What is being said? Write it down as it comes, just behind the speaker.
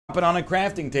it on a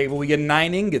crafting table, we get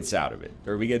 9 ingots out of it.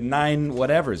 Or we get 9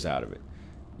 whatevers out of it.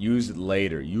 Use it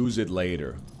later. Use it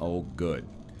later. Oh, good.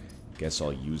 Guess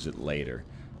I'll use it later.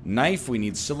 Knife, we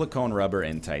need silicone rubber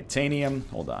and titanium.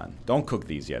 Hold on. Don't cook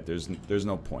these yet. There's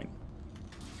no point.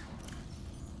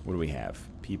 What do we have?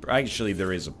 Peeper. Actually,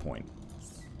 there is a point.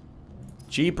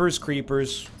 Jeepers,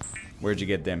 creepers. Where'd you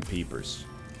get them peepers?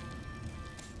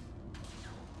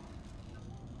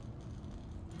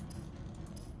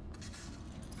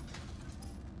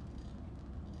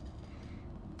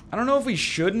 I don't know if we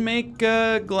should make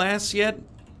glass yet.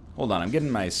 Hold on, I'm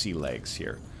getting my sea legs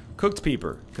here. Cooked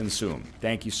peeper, consume.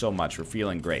 Thank you so much, we're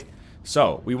feeling great.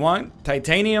 So, we want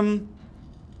titanium.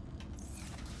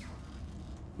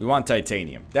 We want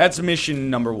titanium. That's mission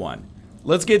number 1.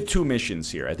 Let's get 2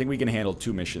 missions here. I think we can handle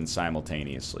 2 missions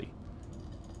simultaneously.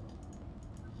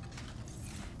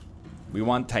 We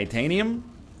want titanium.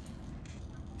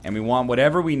 And we want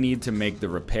whatever we need to make the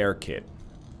repair kit.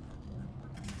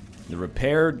 The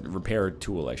repair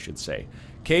tool, I should say.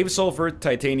 Cave sulfur,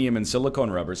 titanium, and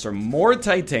silicone rubber. So more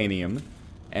titanium,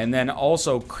 and then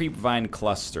also creep vine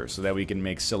cluster, so that we can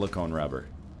make silicone rubber.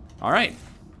 All right.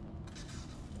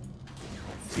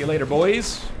 See you later,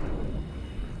 boys.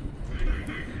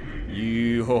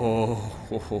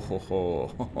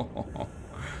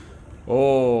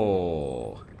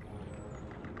 Oh.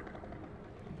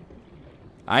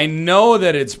 I know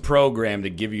that it's programmed to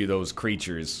give you those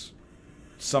creatures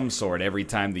some sort every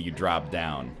time that you drop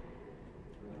down.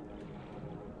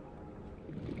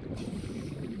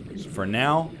 So for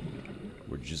now,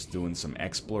 we're just doing some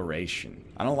exploration.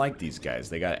 I don't like these guys.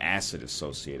 They got acid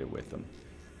associated with them.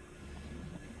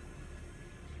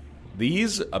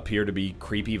 These appear to be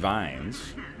creepy vines.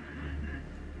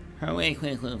 Oh, wait.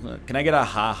 Can I get a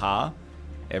ha-ha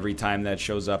every time that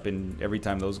shows up every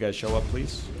time those guys show up,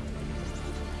 please?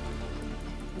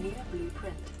 New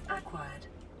blueprint acquired.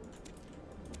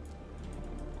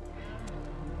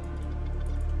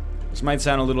 This might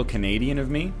sound a little Canadian of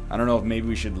me. I don't know if maybe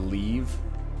we should leave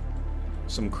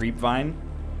some creep vine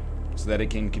so that it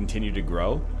can continue to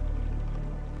grow.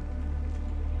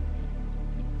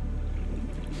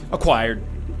 Acquired.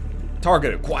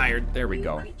 Target acquired. There we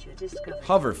go.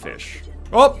 Hoverfish.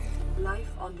 Oh!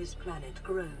 Life on this planet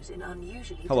grows in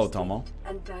unusually Hello, Tomo.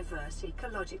 and diverse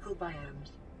ecological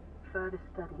biomes. Further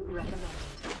study recommended.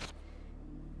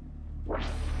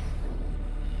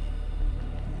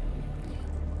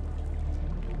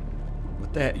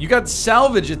 What the heck? You got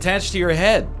salvage attached to your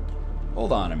head.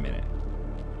 Hold on a minute.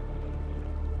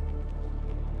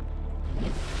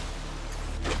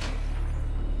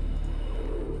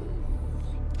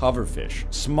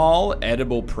 Hoverfish. Small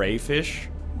edible prey fish.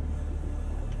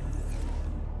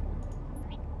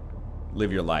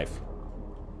 Live your life.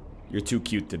 You're too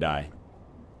cute to die.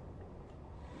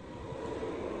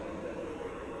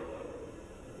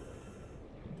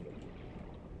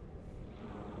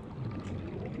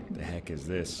 The heck is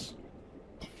this?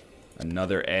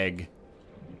 Another egg.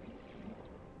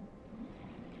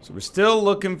 So we're still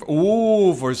looking for,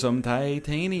 ooh, for some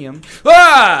titanium.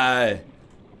 Ah!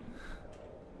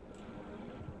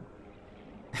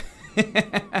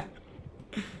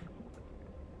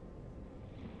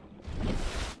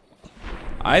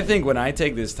 I think when I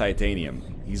take this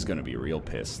titanium, he's gonna be real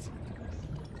pissed.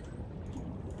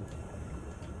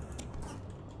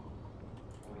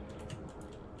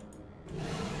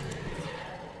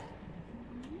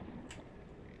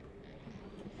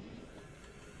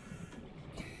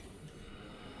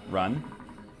 Run.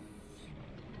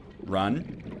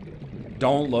 Run.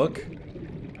 Don't look.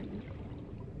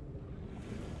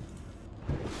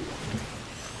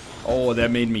 Oh,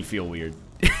 that made me feel weird.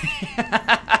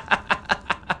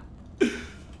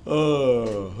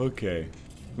 Oh, okay.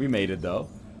 We made it, though.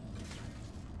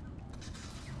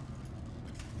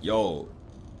 Yo.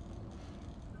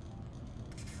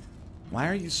 Why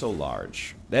are you so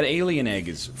large? That alien egg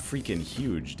is freaking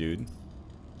huge, dude.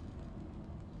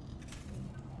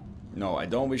 No, I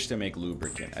don't wish to make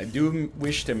lubricant. I do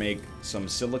wish to make some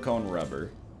silicone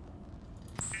rubber.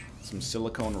 Some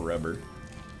silicone rubber.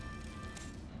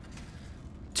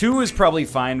 2 is probably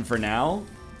fine for now.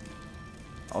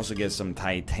 Also get some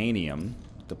titanium.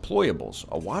 Deployables.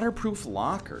 A waterproof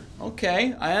locker.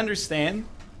 Okay, I understand.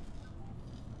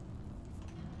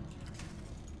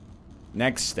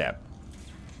 Next step.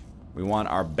 We want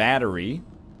our battery,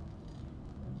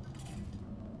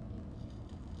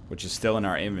 which is still in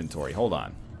our inventory. Hold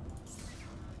on.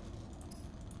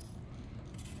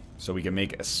 So we can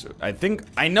make a...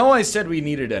 I know I said we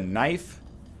needed a knife.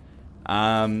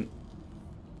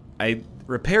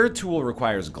 Repair tool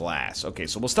requires glass. Okay,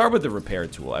 so we'll start with the repair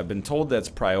tool. I've been told that's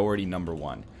priority number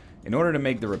 1. In order to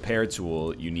make the repair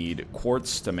tool, you need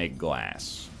quartz to make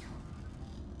glass.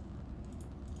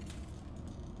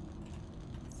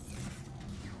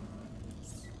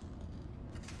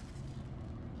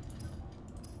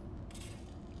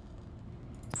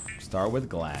 Start with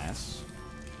glass.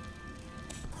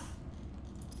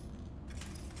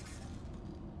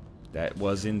 That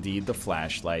was indeed the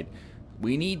flashlight.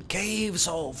 We need cave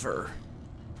sulfur.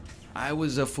 I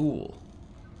was a fool.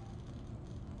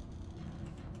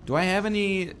 Do I have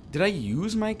any... Did I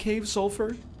use my cave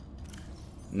sulfur?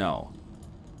 No.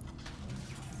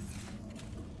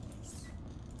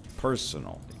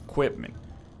 Personal. Equipment.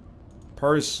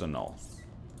 Personal.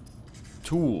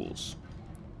 Tools.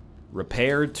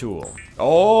 Repair tool.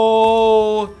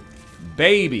 Oh,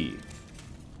 baby.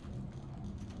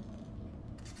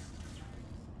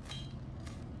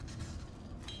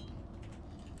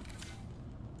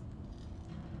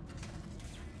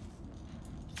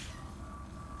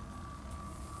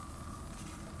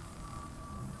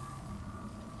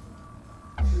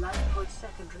 Lifepod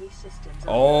secondary systems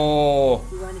Oh.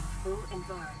 running full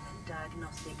environment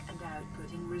diagnostic and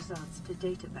outputting results to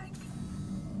databank.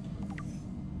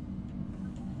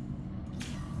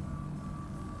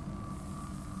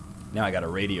 Now I got a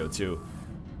radio too.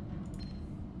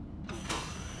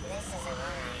 This is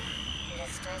Aurora.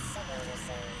 Distress signal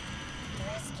received.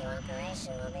 Rescue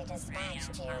operation will be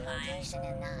dispatched to your location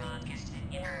in 9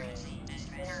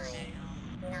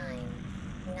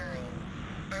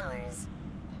 hours.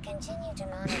 Continue to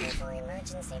monitor for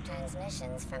emergency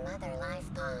transmissions from other life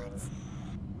pods.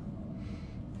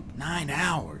 9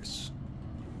 hours.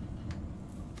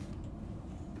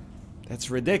 That's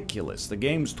ridiculous. The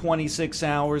game's 26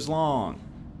 hours long.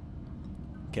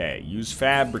 Okay, use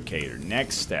fabricator.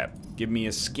 Next step. Give me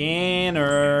a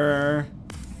scanner.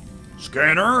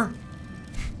 Scanner?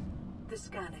 The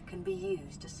scanner can be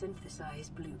used to synthesize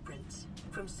blueprints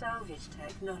from salvage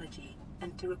technology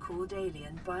and to record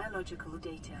alien biological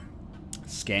data.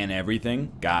 Scan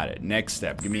everything. Got it. Next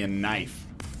step. Give me a knife.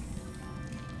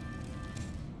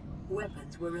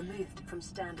 Weapons were removed from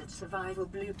standard survival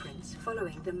blueprints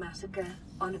following the massacre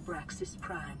on Abraxas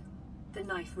Prime. The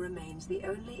knife remains the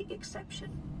only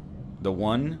exception. The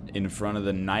one in front of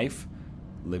the knife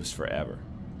lives forever.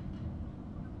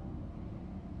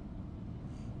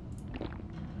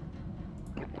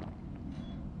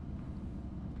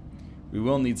 We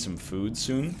will need some food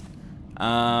soon.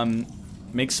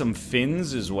 Make some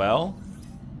fins as well.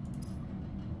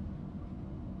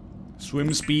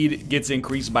 Swim speed gets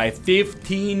increased by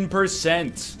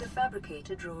 15%. The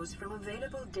fabricator draws from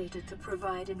available data to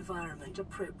provide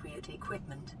environment-appropriate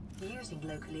equipment using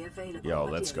locally available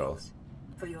materials. Let's go.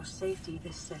 For your safety,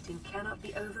 this setting cannot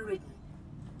be overridden.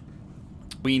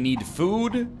 We need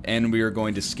food, and we are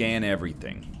going to scan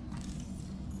everything.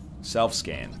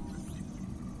 Self-scan.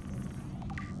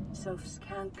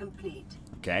 Self-scan complete.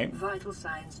 Okay. Vital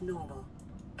signs normal.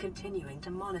 Continuing to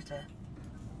monitor.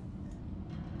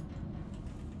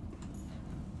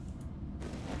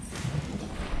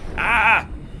 Ah!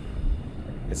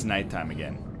 It's nighttime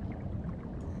again.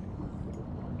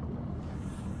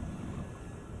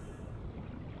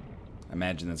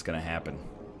 Imagine that's gonna happen.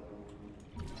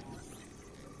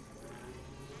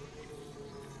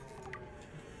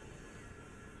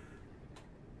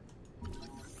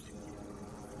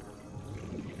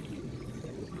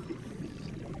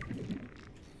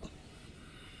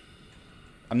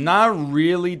 I'm not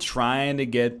really trying to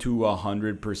get to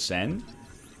 100%.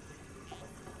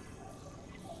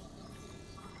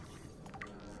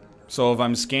 So if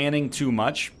I'm scanning too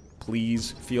much,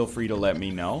 please feel free to let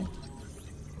me know.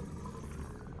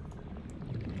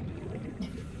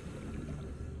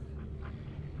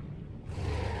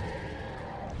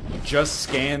 Just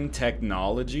scan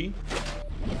technology.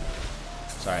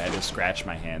 Sorry, I just scratched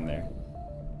my hand there.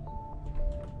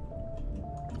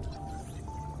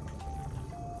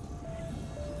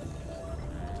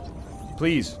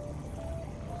 Please.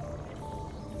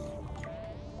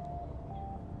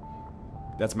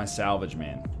 That's my salvage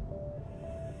man.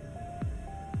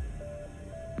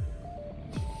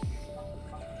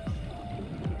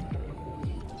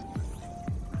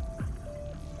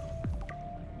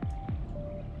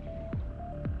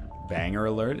 Banger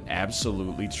alert.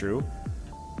 Absolutely true.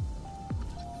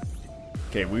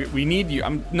 Okay, we need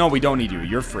you. No, we don't need you.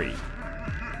 You're free.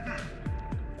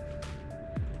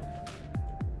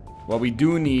 What we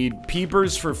do need,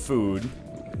 peepers for food.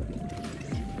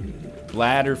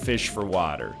 Bladderfish for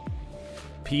water.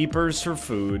 Peepers for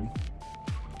food.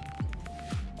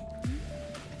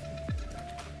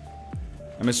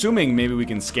 I'm assuming maybe we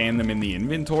can scan them in the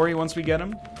inventory once we get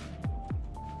them.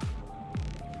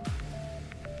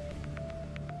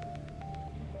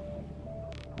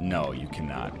 No, you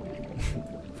cannot.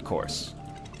 Of course.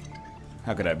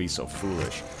 How could I be so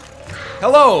foolish?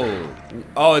 Hello!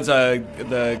 Oh, it's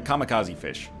the kamikaze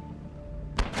fish.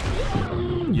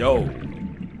 Yo.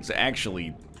 It's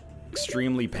actually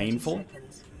extremely painful.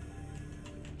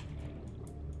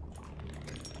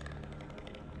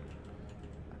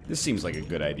 This seems like a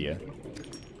good idea.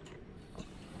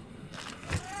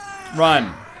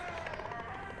 Run!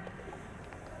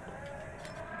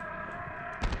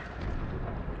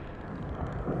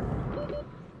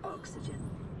 Oxygen.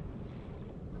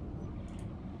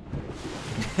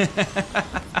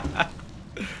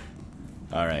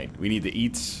 Alright, we need to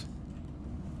eat.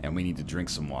 And we need to drink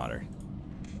some water.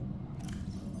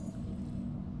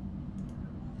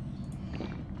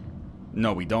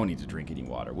 No, we don't need to drink any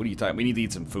water. What are you talking? We need to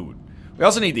eat some food. We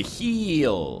also need to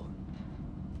heal.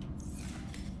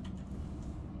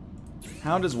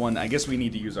 How does one... I guess we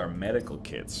need to use our medical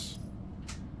kits.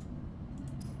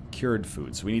 Cured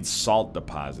food. So we need salt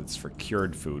deposits for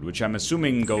cured food, which I'm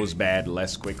assuming goes bad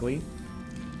less quickly.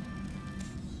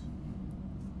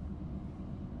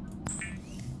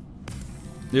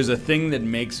 There's a thing that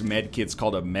makes medkits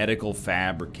called a medical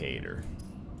fabricator.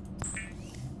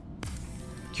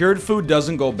 Cured food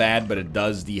doesn't go bad, but it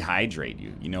does dehydrate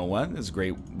you. You know what? That's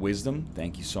great wisdom.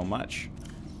 Thank you so much.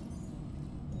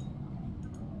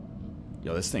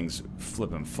 Yo, this thing's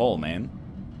flipping full, man.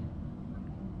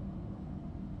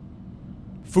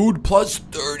 Food plus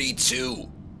 32.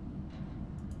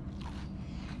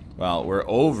 Well, we're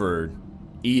over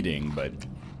eating, but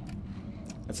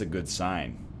that's a good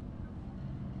sign.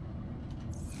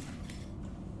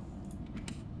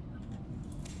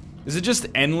 Does it just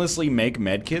endlessly make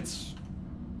medkits?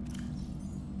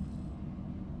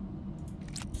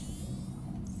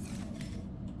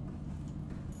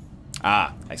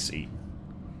 Ah, I see.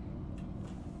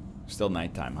 Still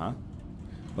nighttime, huh?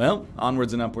 Well,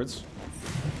 onwards and upwards.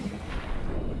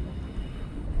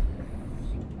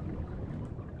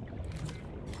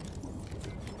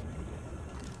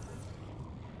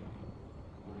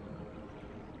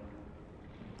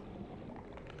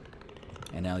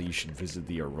 And now you should visit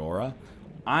the Aurora.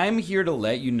 I'm here to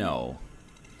let you know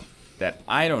that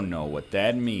I don't know what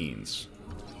that means.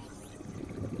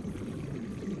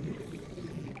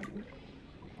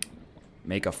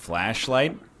 Make a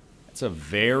flashlight? That's a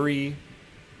very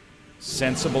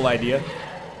sensible idea.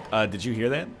 Did you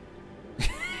hear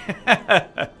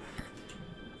that?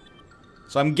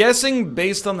 So I'm guessing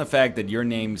based on the fact that your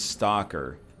name's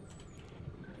Stalker.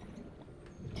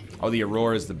 Oh, the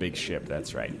Aurora is the big ship,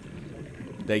 that's right.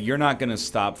 That you're not gonna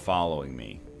stop following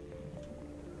me.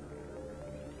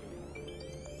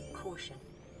 Caution.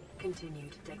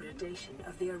 Continued degradation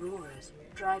of the Aurora's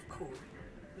drive core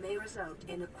may result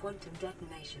in a quantum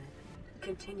detonation.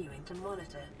 Continuing to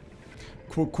monitor.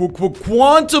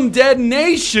 Quantum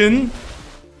detonation?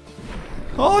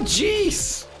 Oh,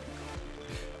 jeez.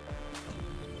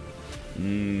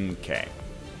 Okay.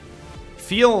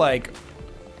 Feel like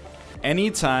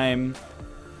anytime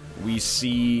we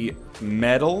see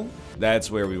metal, that's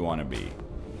where we want to be.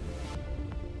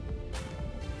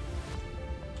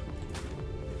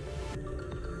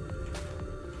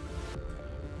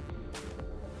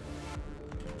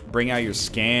 Bring out your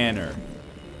scanner.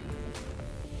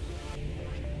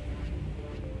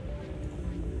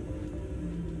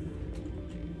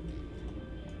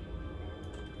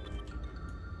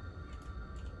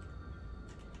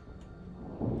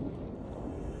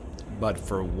 But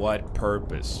for what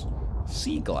purpose?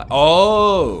 Sea glide.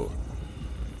 Oh!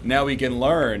 Now we can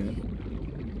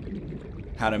learn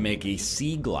how to make a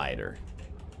sea glider.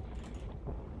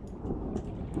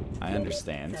 I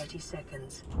understand. 30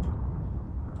 seconds.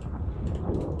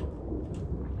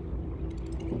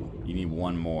 You need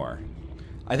one more.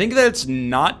 I think that's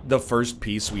not the first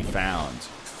piece we found,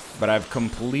 but I've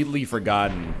completely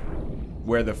forgotten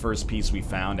where the first piece we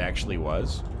found actually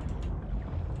was.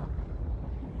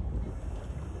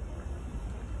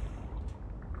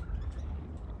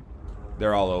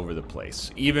 They're all over the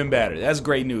place. Even better. That's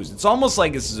great news. It's almost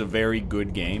like this is a very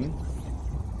good game.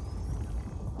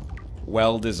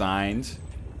 Well designed.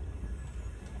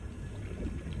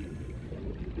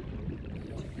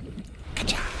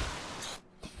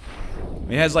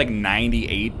 It has like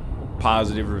 98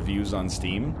 positive reviews on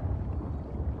Steam.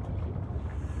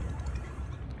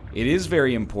 It is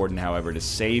very important, however, to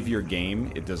save your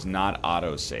game. It does not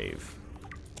autosave.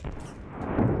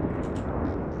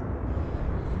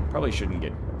 Probably shouldn't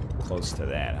get close to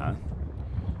that, huh?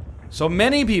 So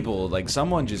many people, like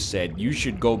someone just said, you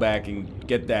should go back and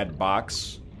get that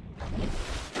box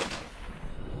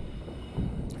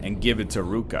and give it to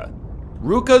Ruka.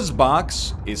 Ruka's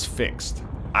box is fixed.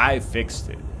 I fixed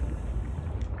it.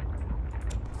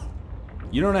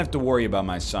 You don't have to worry about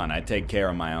my son. I take care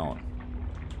of my own.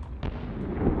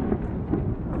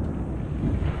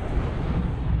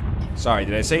 Sorry,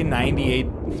 did I say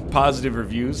 98 positive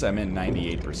reviews? I meant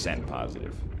 98%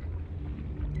 positive.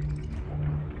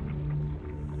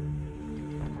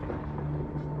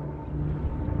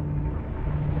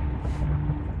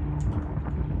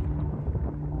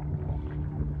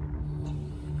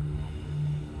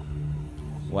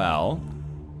 Well,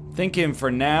 thinking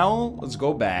for now, let's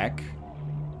go back.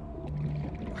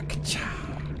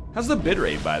 How's the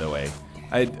bitrate, by the way?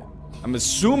 I'm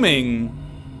assuming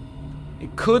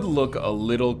it could look a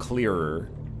little clearer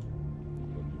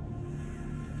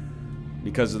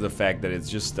because of the fact that it's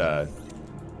just, I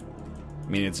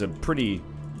mean, it's a pretty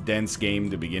dense game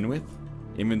to begin with.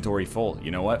 Inventory full.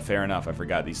 You know what? Fair enough. I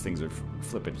forgot these things are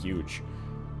flipping huge.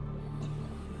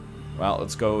 Well,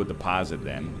 let's go deposit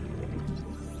then.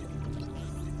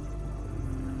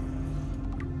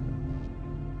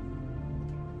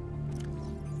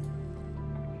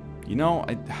 You know,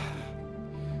 I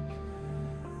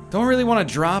don't really want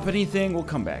to drop anything. We'll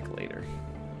come back later.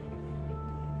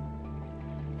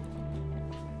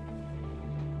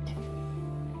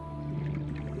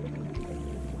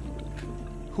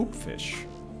 Hoopfish.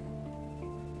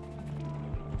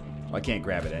 Well, I can't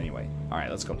grab it anyway. Alright,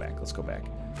 let's go back. Let's go back.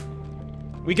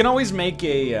 We can always make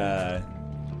a,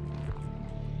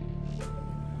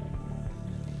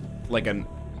 like an,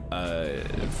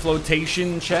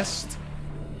 flotation chest.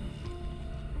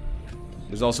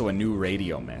 There's also a new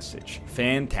radio message.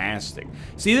 Fantastic.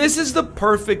 See, this is the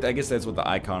perfect... I guess that's what the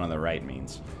icon on the right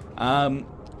means.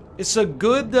 It's a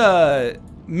good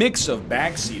mix of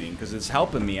backseating because it's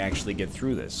helping me actually get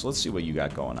through this. So let's see what you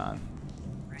got going on.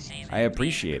 I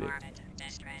appreciate it.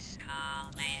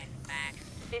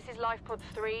 This is LifePod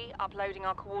 3, uploading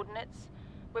our coordinates.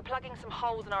 We're plugging some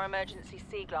holes in our emergency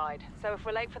sea glide, so if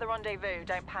we're late for the rendezvous,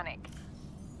 don't panic.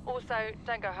 Also,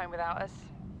 don't go home without us.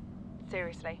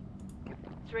 Seriously.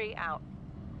 3 out.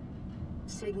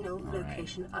 Signal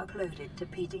location uploaded to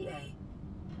PDA.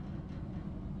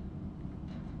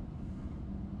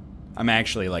 I'm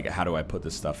actually like, how do I put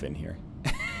this stuff in here?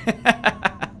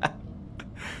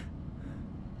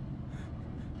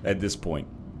 At this point.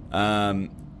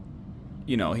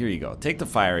 You know, here you go. Take the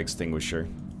fire extinguisher.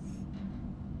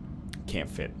 Can't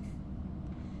fit.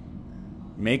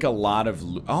 Make a lot of...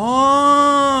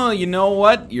 Oh, you know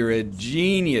what? You're a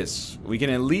genius. We can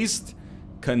at least...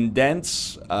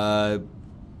 condense,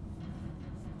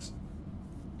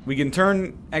 we can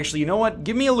turn, actually, you know what?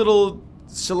 Give me a little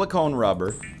silicone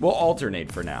rubber. We'll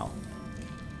alternate for now.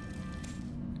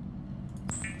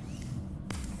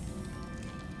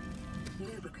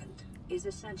 Lubricant is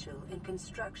essential in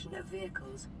construction of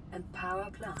vehicles and power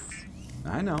plants.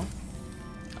 I know.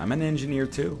 I'm an engineer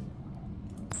too.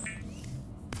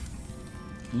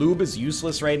 Lube is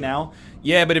useless right now.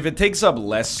 Yeah, but if it takes up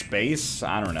less space,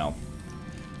 I don't know.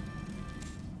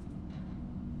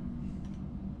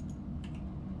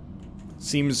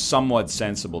 Seems somewhat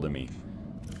sensible to me.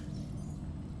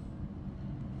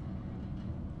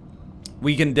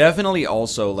 We can definitely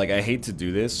also, like, I hate to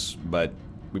do this, but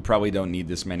we probably don't need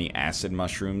this many acid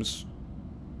mushrooms.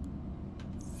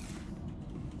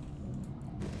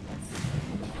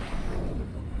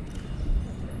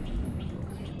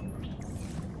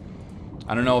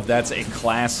 I don't know if that's a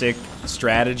classic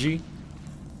strategy,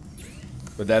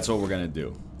 but that's what we're gonna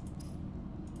do.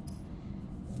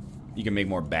 You can make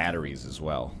more batteries as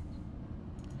well.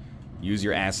 Use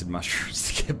your acid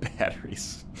mushrooms to get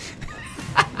batteries.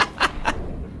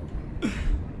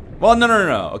 Well,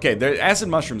 no. Okay, acid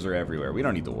mushrooms are everywhere. We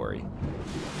don't need to worry.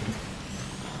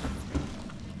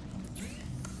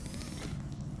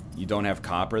 You don't have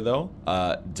copper, though?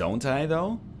 Don't I,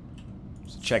 though?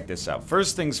 So check this out.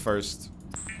 First things first.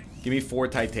 Give me 4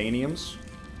 titaniums.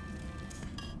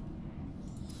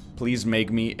 Please make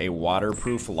me a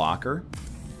waterproof locker.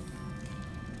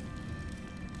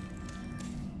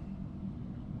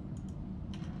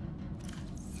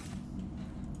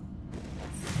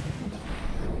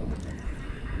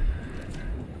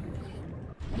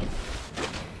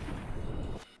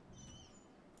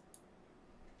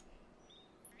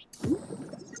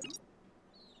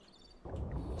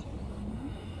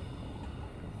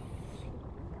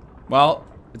 Well,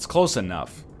 it's close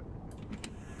enough.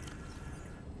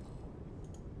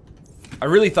 I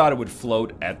really thought it would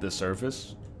float at the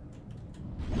surface.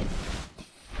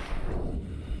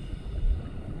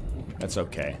 That's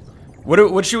okay.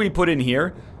 What should we put in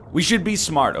here? We should be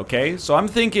smart, okay? So I'm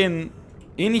thinking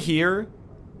in here.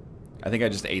 I think I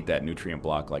just ate that nutrient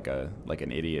block like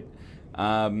an idiot.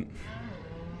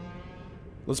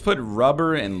 Let's put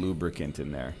rubber and lubricant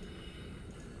in there.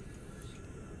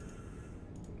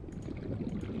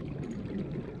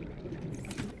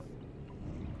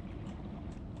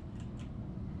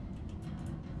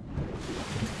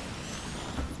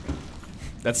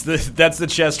 That's the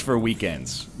chest for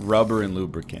weekends. Rubber and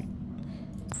lubricant.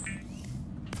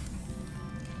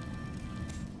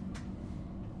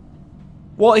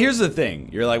 Well, here's the thing.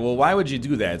 You're like, well, why would you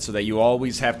do that? So that you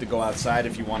always have to go outside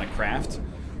if you want to craft?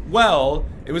 Well,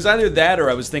 it was either that or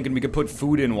I was thinking we could put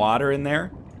food and water in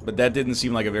there. But that didn't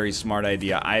seem like a very smart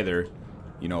idea either.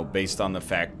 You know, based on the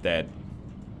fact that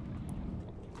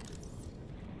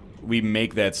we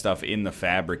make that stuff in the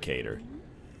fabricator.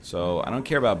 So, I don't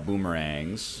care about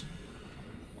boomerangs.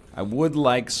 I would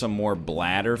like some more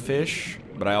bladderfish,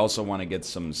 but I also want to get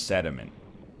some sediment.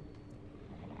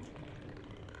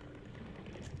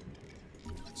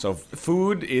 So,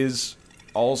 food is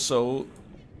also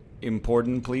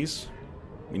important, please.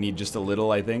 We need just a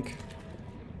little, I think.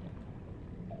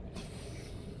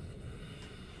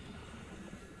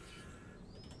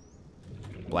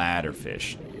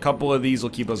 Bladderfish. A couple of these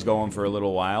will keep us going for a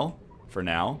little while, for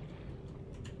now.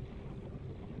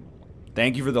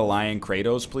 Thank you for the lion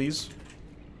Kratos, please.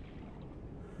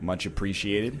 Much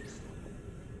appreciated.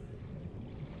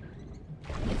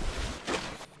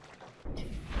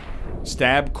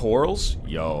 Stab corals?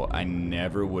 Yo, I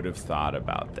never would have thought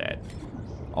about that.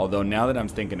 Although now that I'm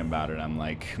thinking about it, I'm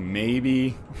like,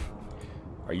 maybe...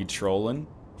 Are you trolling?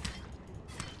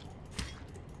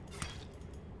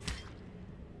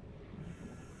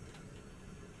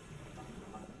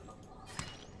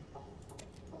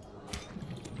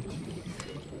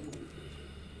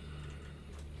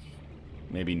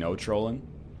 Maybe no trolling.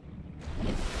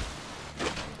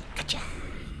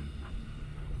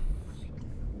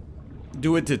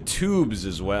 Do it to tubes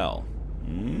as well.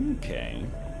 Okay.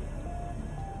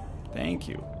 Thank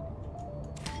you.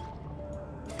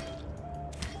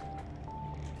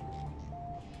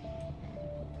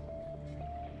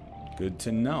 Good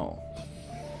to know.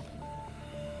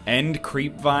 End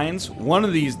creep vines. One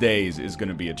of these days is going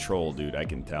to be a troll, dude. I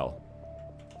can tell.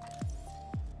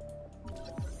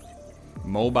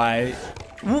 Mobile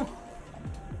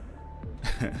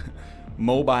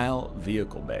Mobile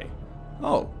vehicle bay.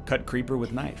 Oh, cut creeper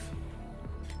with knife.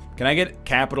 Can I get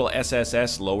capital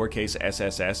SSS, lowercase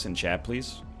SSS in chat,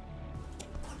 please?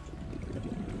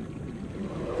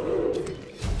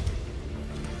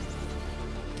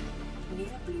 New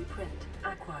blueprint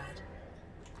acquired.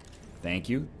 Thank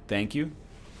you, thank you.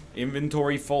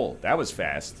 Inventory full. That was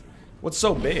fast. What's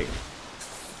so big?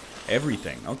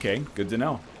 Everything. Okay, good to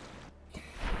know.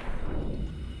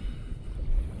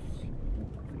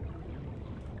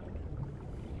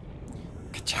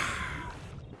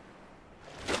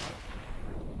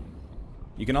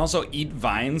 You can also eat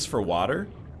vines for water?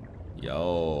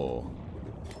 Yo.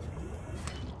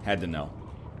 Had to know.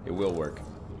 It will work.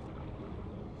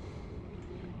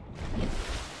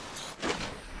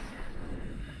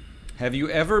 Have you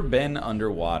ever been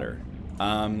underwater?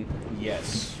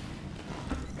 Yes.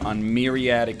 On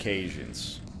myriad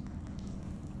occasions.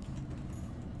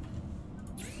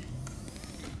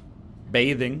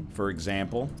 Bathing, for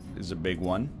example, is a big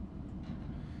one.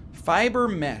 Fiber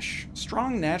mesh.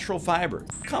 Strong natural fiber.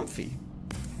 Comfy.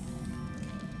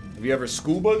 Have you ever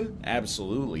scuba?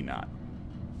 Absolutely not.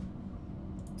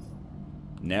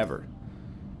 Never.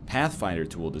 Pathfinder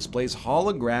tool displays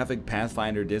holographic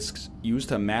Pathfinder discs used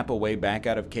to map a way back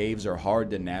out of caves or hard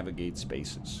to navigate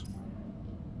spaces.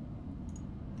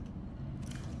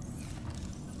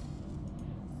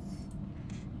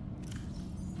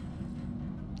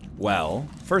 Well,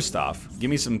 first off,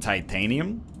 give me some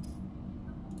titanium.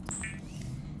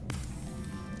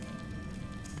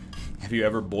 Have you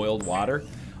ever boiled water?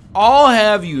 I'll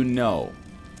have you know,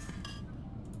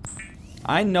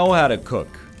 I know how to cook.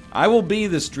 I will be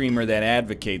the streamer that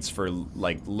advocates for,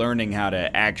 like, learning how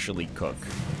to actually cook.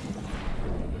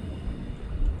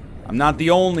 I'm not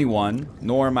the only one,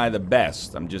 nor am I the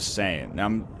best. I'm just saying. Now,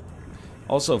 I'm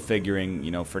also figuring,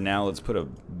 you know, for now, let's put a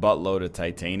buttload of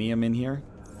titanium in here.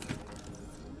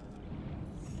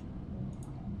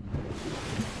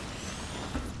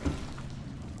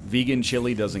 Vegan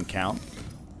chili doesn't count.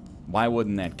 Why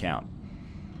wouldn't that count?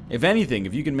 If anything,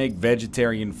 if you can make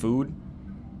vegetarian food,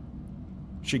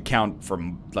 should count for,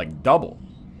 like, double.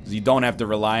 Because you don't have to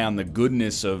rely on the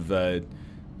goodness of,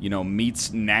 you know,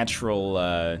 meat's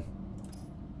natural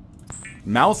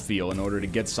mouthfeel in order to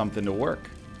get something to work.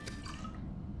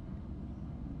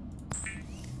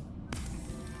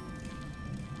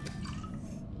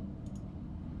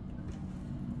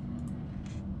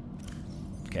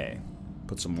 Okay.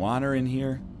 Put some water in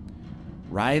here.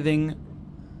 Writhing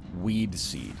weed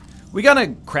seed. We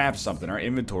gotta craft something. Our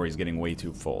inventory is getting way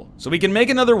too full. So we can make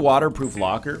another waterproof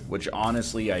locker, which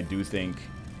honestly I do think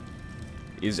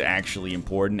is actually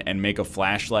important, and make a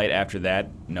flashlight after that.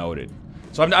 Noted.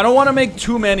 So I don't want to make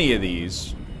too many of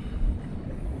these,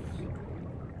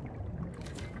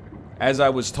 as I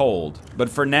was told. But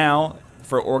for now,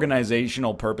 for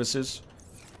organizational purposes,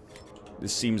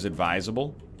 this seems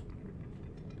advisable.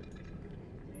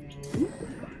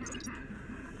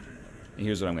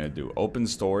 Here's what I'm going to do. Open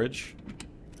storage.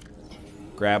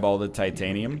 Grab all the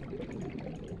titanium.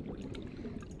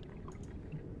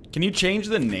 Can you change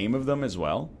the name of them as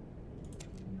well?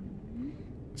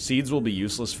 Seeds will be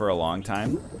useless for a long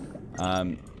time.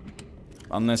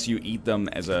 Unless you eat them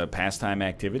as a pastime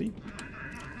activity.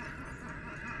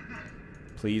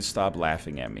 Please stop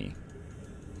laughing at me,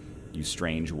 you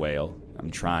strange whale.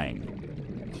 I'm trying.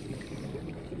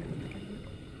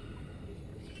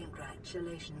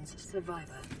 Congratulations,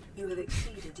 survivor. You have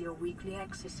exceeded your weekly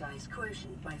exercise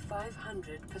quotient by 500%.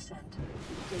 Data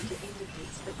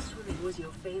indicates that swimming was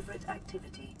your favorite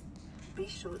activity. Be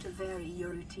sure to vary your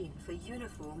routine for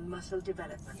uniform muscle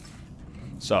development.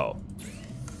 So,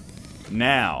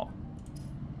 now,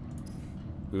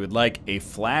 we would like a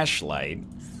flashlight.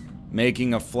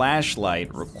 Making a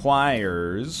flashlight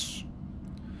requires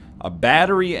a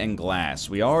battery and glass.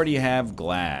 We already have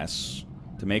glass.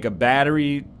 To make a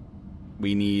battery,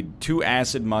 we need 2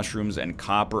 acid mushrooms and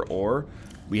copper ore.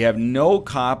 We have no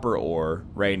copper ore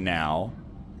right now.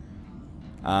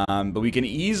 But we can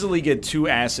easily get 2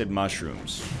 acid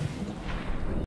mushrooms.